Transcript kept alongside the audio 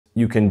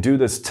you can do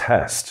this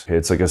test. Okay,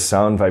 it's like a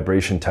sound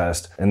vibration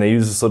test, and they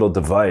use this little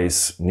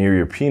device near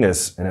your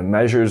penis, and it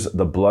measures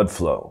the blood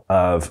flow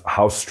of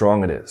how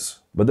strong it is.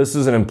 But this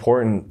is an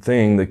important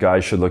thing that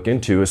guys should look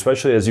into,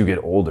 especially as you get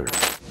older.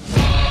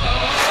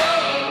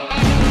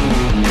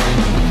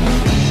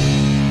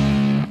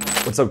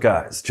 What's up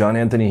guys? John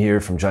Anthony here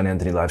from John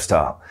Anthony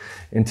Lifestyle.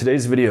 In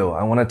today's video,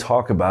 I want to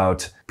talk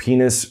about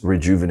penis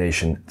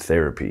rejuvenation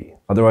therapy,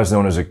 otherwise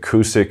known as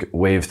acoustic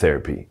wave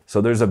therapy.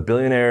 So there's a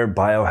billionaire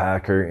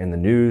biohacker in the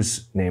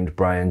news named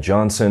BRYAN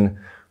Johnson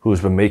who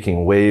has been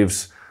making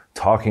waves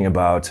talking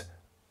about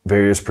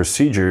various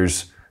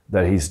procedures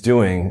that he's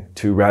doing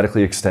to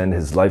radically extend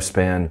his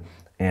lifespan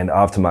and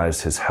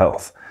optimize his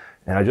health.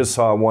 And I just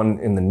saw one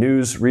in the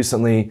news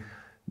recently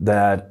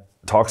that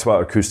talks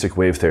about acoustic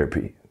wave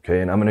therapy.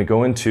 Okay, and I'm going to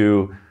go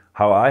into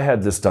how I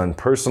had this done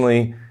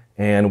personally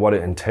and what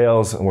it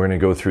entails, and we're going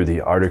to go through the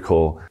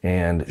article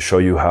and show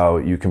you how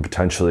you can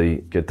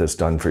potentially get this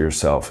done for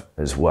yourself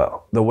as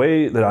well. The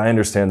way that I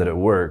understand that it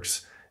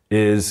works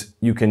is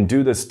you can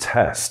do this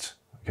test.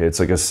 Okay, it's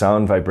like a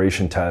sound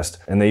vibration test,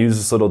 and they use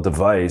this little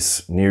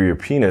device near your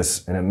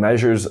penis, and it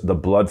measures the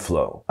blood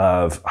flow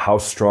of how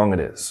strong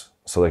it is.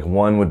 So like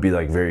 1 would be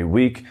like very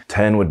weak,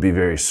 10 would be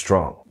very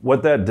strong.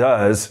 What that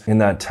does in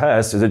that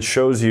test is it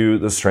shows you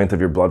the strength of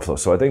your blood flow.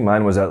 So I think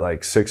mine was at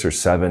like 6 or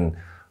 7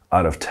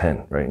 out of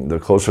 10, right? The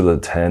closer to the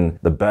 10,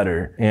 the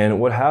better. And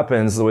what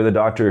happens, the way the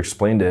doctor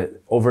explained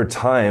it, over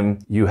time,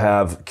 you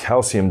have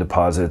calcium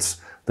deposits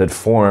that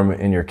form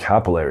in your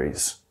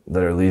capillaries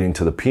that are leading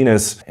to the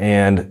penis,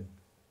 and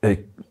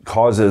it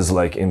causes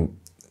like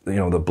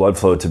the blood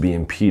flow to be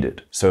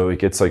impeded. So it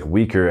gets like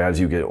weaker as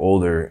you get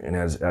older and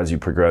as you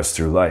progress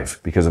through life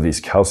because of these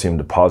calcium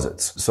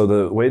deposits. So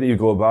the way that you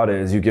go about it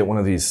is you get one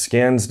of these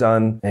scans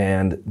done,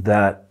 and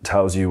that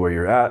tells you where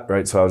you're at,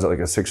 right? So I was at like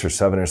a 6 or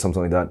 7 or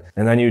something like that.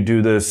 And then you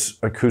do this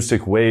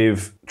acoustic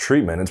wave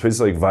treatment. It's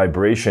basically like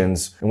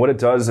vibrations. And what it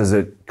does is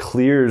it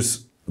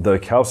clears the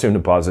calcium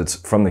deposits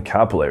from the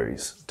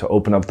capillaries to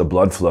open up the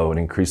blood flow and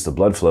increase the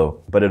blood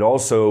flow. But it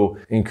also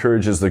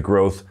encourages the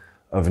growth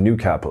of new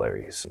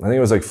capillaries. I think it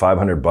was like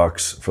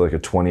 $500 for like a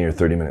 20 or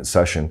 30 minute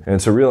session. And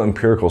it's a real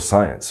empirical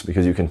science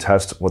because you can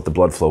test what the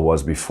blood flow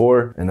was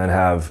before and then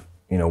have,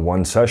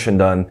 one session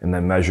done and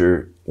then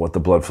measure what the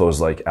blood flow is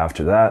like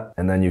after that.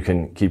 And then you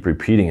can keep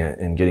repeating it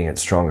and getting it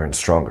stronger and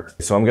stronger.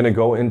 So I'm going to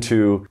go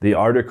into the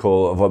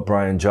article of what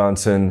BRYAN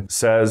Johnson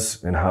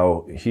says and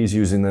how he's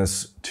using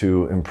this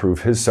to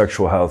improve his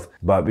sexual health.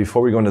 But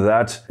before we go into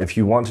that, if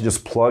you want to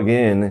just plug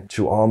in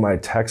to all my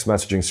text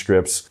messaging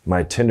scripts,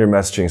 my Tinder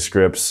messaging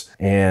scripts,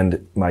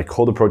 and my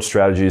cold approach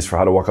strategies for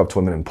how to walk up to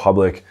women in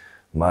public,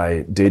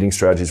 my dating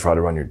strategies for how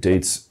to run your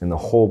dates, and the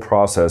whole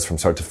process from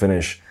start to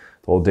finish,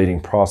 the whole dating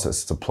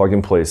process. It's a plug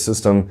and play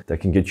system that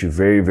can get you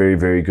very, very,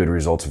 very good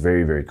results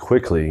very, very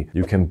quickly.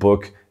 You can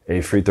book a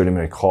free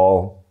 30-minute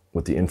call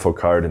with the info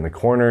card in the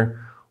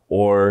corner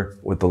or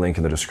with the link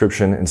in the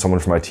description, and someone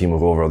from my team will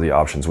go over all the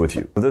options with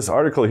you. But this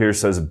article here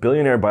says, a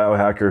billionaire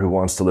biohacker who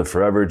wants to live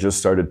forever just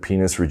started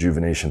penis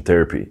rejuvenation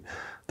therapy.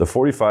 The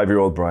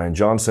 45-year-old BRYAN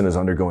Johnson is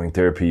undergoing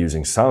therapy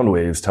using sound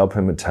waves to help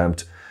him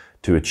attempt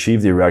to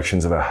achieve the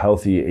erections of a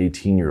healthy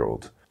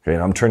 18-year-old. Okay,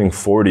 and I'm turning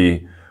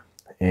 40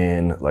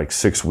 in like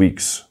 6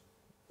 weeks.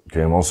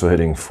 Okay, I'm also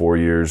hitting 4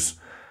 years,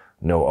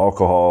 no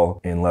alcohol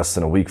in less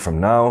than a week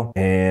from now.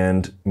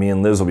 And me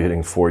and Liz will be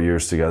hitting 4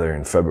 years together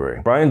in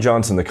February. BRYAN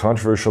Johnson, the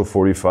controversial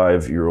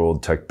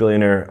 45-year-old tech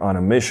billionaire on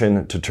a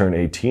mission to turn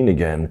 18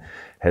 again,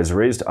 has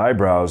raised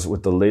eyebrows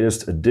with the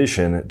latest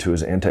addition to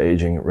his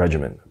anti-aging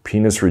regimen,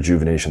 penis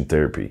rejuvenation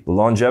therapy. The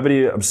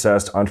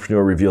longevity-obsessed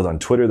entrepreneur revealed on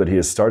Twitter that he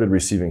has started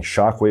receiving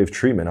shockwave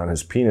treatment on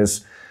his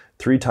penis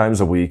 3 times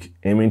a week,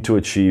 aiming to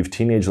achieve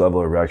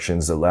teenage-level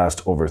erections that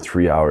last over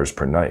 3 hours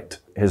per night.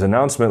 His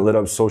announcement lit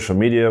up social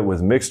media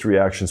with mixed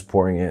reactions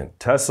pouring in.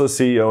 Tesla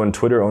CEO and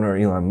Twitter owner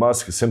Elon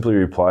Musk simply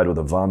replied with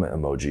a vomit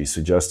emoji,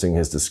 suggesting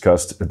his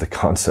disgust at the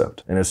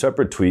concept. In a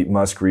separate tweet,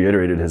 Musk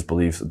reiterated his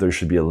belief that there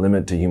should be a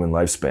limit to human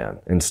lifespan,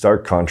 in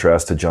stark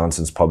contrast to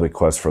Johnson's public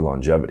quest for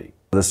longevity.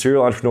 The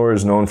serial entrepreneur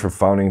is known for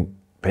founding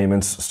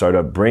payments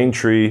startup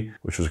Braintree,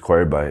 which was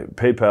acquired by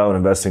PayPal, and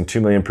investing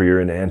 $2 million per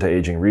year into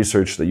anti-aging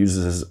research that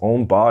uses his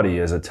own body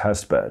as a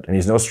test bed. And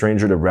he's no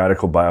stranger to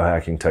radical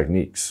biohacking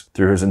techniques.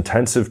 Through his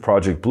intensive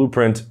Project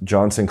Blueprint,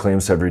 Johnson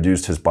claims to have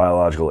reduced his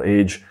biological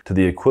age to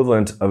the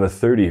equivalent of a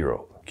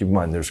 30-year-old. Keep in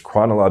mind, there's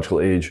chronological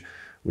age,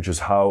 which is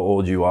how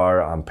old you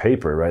are on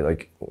paper, right?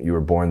 Like you were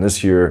born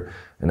this year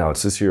and now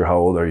it's this year, how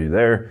old are you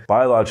there?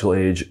 Biological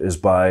age is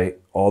by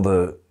all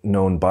the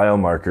known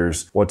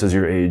biomarkers. What does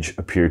your age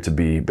appear to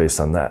be based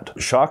on that?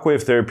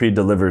 Shockwave therapy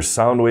delivers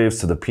sound waves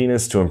to the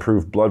penis to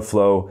improve blood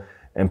flow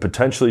and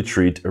potentially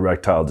treat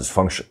erectile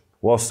dysfunction.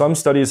 While some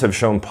studies have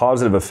shown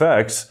positive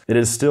effects, it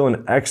is still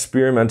an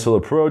experimental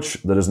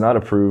approach that is not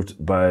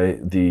approved by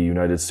the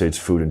United States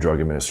Food and Drug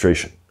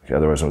Administration.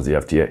 Otherwise known as the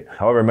FDA.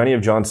 However, many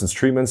of Johnson's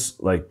treatments,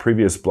 like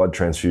previous blood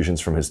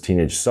transfusions from his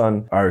teenage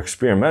son, are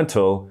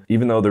experimental,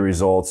 even though the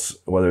results,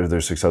 whether they're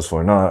successful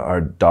or not,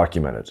 are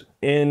documented.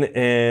 In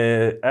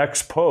an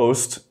ex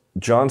post,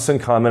 Johnson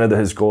commented that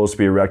his goal is to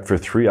be erect for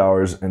 3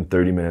 hours and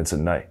 30 minutes a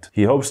night.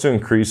 He hopes to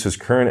increase his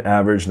current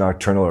average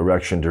nocturnal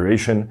erection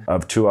duration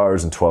of 2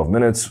 hours and 12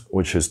 minutes,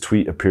 which his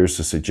tweet appears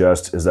to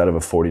suggest is that of a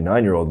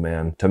 49-year-old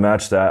man, to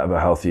match that of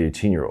a healthy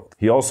 18-year-old.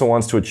 He also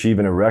wants to achieve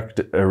an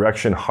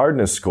erection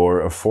hardness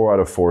score of 4 out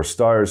of 4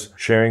 stars,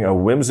 sharing a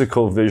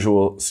whimsical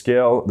visual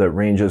scale that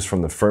ranges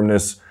from the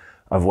firmness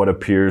of what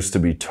appears to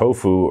be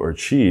tofu or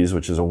cheese,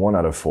 which is a 1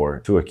 out of 4,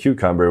 to a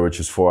cucumber, which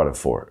is 4 out of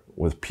 4,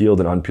 with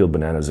peeled and unpeeled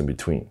bananas in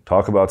between.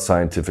 Talk about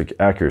scientific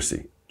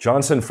accuracy.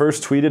 Johnson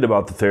first tweeted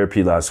about the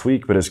therapy last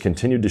week, but has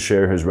continued to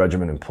share his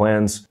regimen and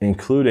plans,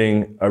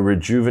 including a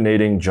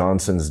rejuvenating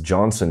Johnson's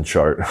Johnson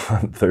chart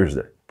on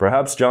Thursday.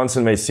 Perhaps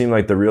Johnson may seem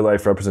like the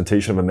real-life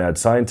representation of a mad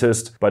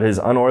scientist, but his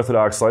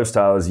unorthodox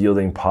lifestyle is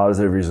yielding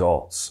positive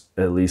results,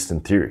 at least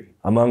in theory.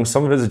 Among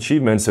some of his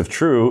achievements, if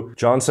true,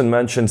 Johnson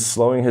mentioned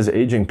slowing his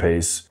aging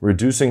pace,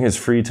 reducing his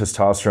free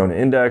testosterone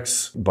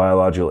index,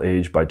 biological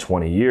age, by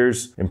 20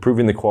 years,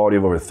 improving the quality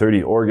of over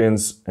 30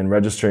 organs, and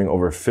registering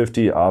over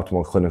 50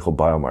 optimal clinical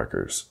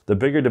biomarkers. The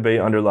bigger debate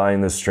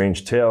underlying this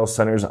strange tale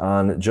centers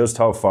on just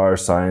how far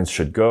science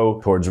should go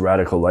towards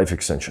radical life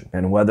extension,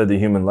 and whether the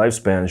human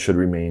lifespan should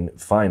remain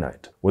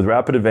finite. With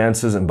rapid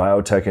advances in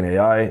biotech and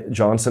AI,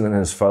 Johnson and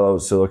his fellow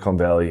Silicon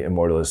Valley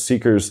immortalist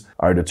seekers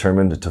are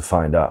determined to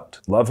find out.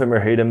 Love him or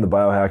hate him, the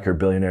biohacker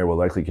billionaire will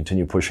likely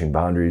continue pushing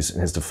boundaries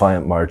in his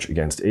defiant march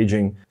against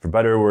aging. For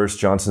better or worse,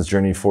 Johnson's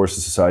journey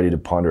forces society to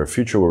ponder a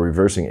future where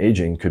reversing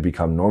aging could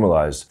become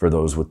normalized for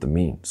those with the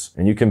means.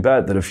 And you can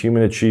bet that if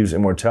human achieves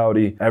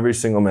immortality, every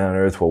single man on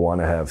earth will want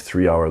to have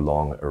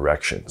 3-hour-long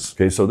erections.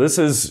 Okay, so this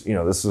is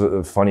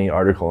a funny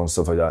article and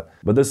stuff like that,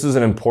 but this is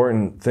an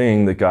important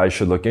thing that guys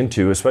should look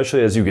into,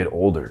 especially as you get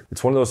older.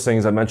 It's one of those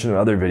things I mentioned in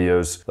other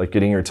videos, like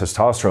getting your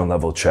testosterone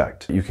level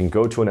checked. You can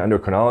go to an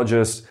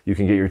endocrinologist, you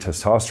can get your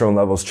testosterone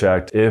levels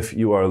checked. If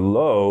you are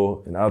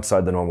low and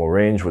outside the normal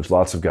range, which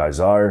lots of guys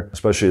are,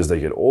 especially as they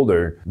get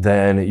older,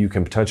 then you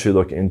can potentially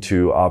look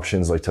into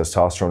options like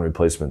testosterone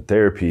replacement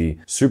therapy,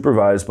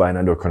 supervised by an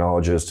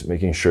endocrinologist,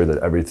 making sure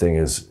that everything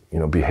is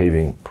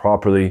behaving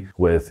properly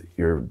with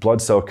your blood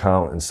cell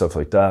count and stuff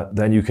like that.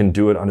 Then you can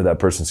do it under that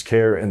person's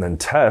care and then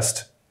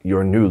test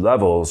your new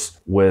levels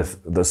with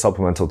the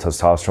supplemental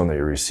testosterone that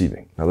you're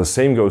receiving. Now, the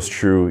same goes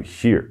true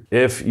here.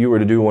 If you were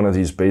to do one of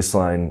these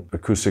baseline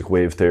acoustic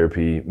wave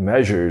therapy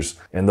measures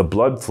and the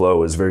blood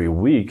flow is very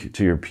weak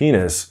to your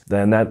penis,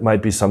 then that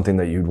might be something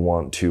that you'd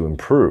want to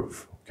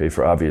improve, okay,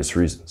 for obvious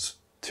reasons,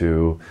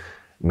 to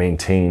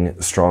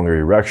maintain stronger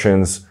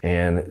erections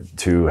and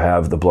to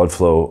have the blood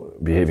flow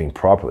behaving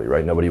properly,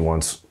 right? Nobody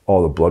wants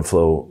all the blood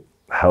flow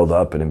held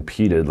up and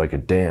impeded like a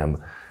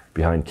dam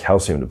behind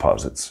calcium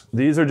deposits.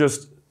 These are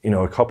just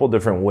a couple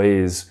different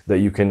ways that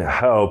you can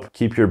help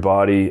keep your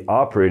body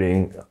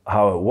operating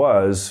how it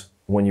was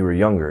when you were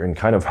younger and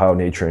kind of how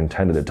nature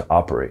intended it to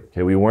operate.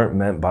 Okay, we weren't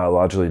meant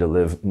biologically to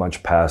live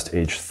much past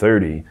age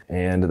 30,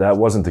 and that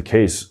wasn't the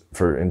case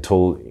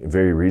until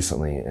very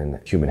recently in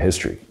human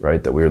history,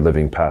 right? That we were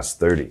living past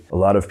 30. A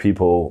lot of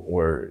people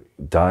were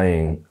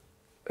dying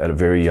at a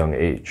very young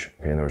age,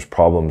 okay? And there was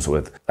problems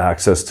with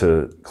access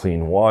to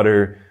clean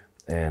water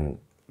and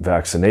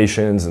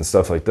vaccinations and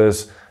stuff like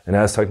this. And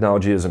as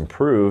technology has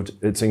improved,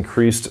 it's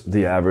increased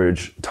the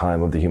average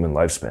time of the human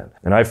lifespan.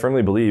 And I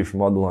firmly believe,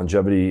 from all the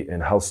longevity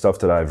and health stuff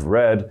that I've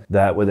read,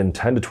 that within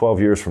 10 to 12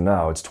 years from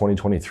now, it's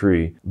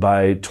 2023,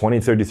 by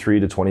 2033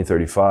 to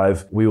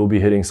 2035, we will be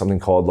hitting something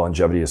called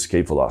longevity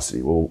escape velocity,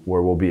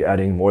 where we'll be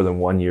adding more than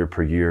 1 year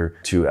per year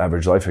to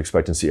average life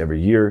expectancy every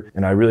year.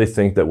 And I really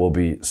think that we'll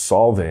be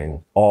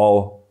solving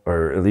all,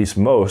 or at least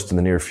most in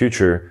the near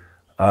future,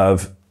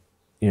 of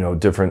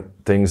different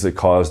things that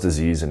cause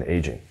disease and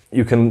aging.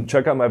 You can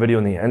check out my video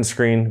in the end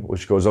screen,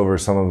 which goes over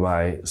some of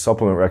my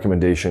supplement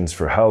recommendations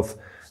for health.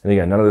 And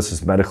again, none of this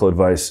is medical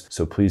advice,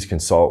 so please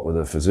consult with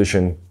a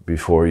physician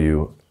before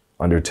you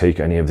undertake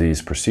any of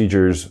these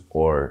procedures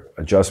or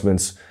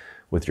adjustments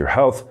with your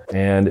health.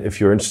 And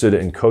if you're interested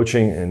in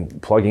coaching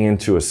and plugging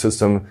into a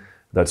system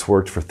that's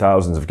worked for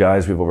thousands of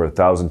guys, we have over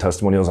 1,000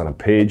 testimonials on a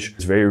page.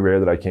 It's very rare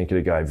that I can't get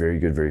a guy very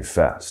good, very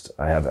fast.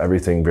 I have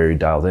everything very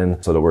dialed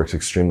in, so that it works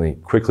extremely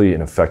quickly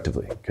and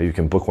effectively. Okay, you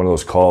can book one of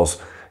those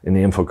calls in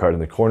the info card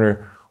in the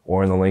corner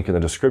or in the link in the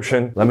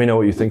description. Let me know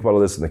what you think about all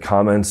this in the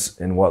comments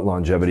and what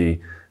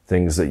longevity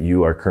things that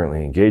you are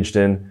currently engaged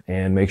in.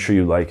 And make sure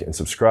you like and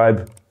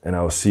subscribe, and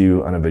I will see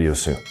you on a video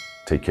soon.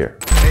 Take care.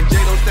 And J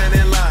don't stand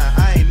in line.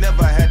 I ain't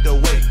never had to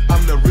wait.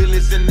 I'm the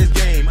realest in this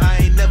game. I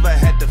ain't never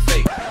had to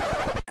fake.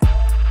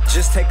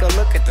 Just take a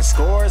look at the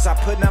scores. I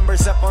put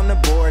numbers up on the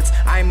boards.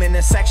 I'm in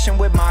a section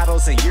with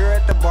models, and you're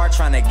at the bar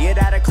trying to get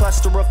out a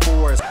cluster of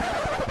fours.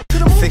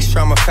 Fixture,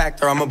 I'm a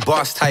factor, I'm a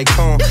boss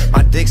tycoon.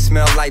 My dick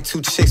smell like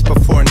 2 chicks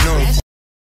before noon.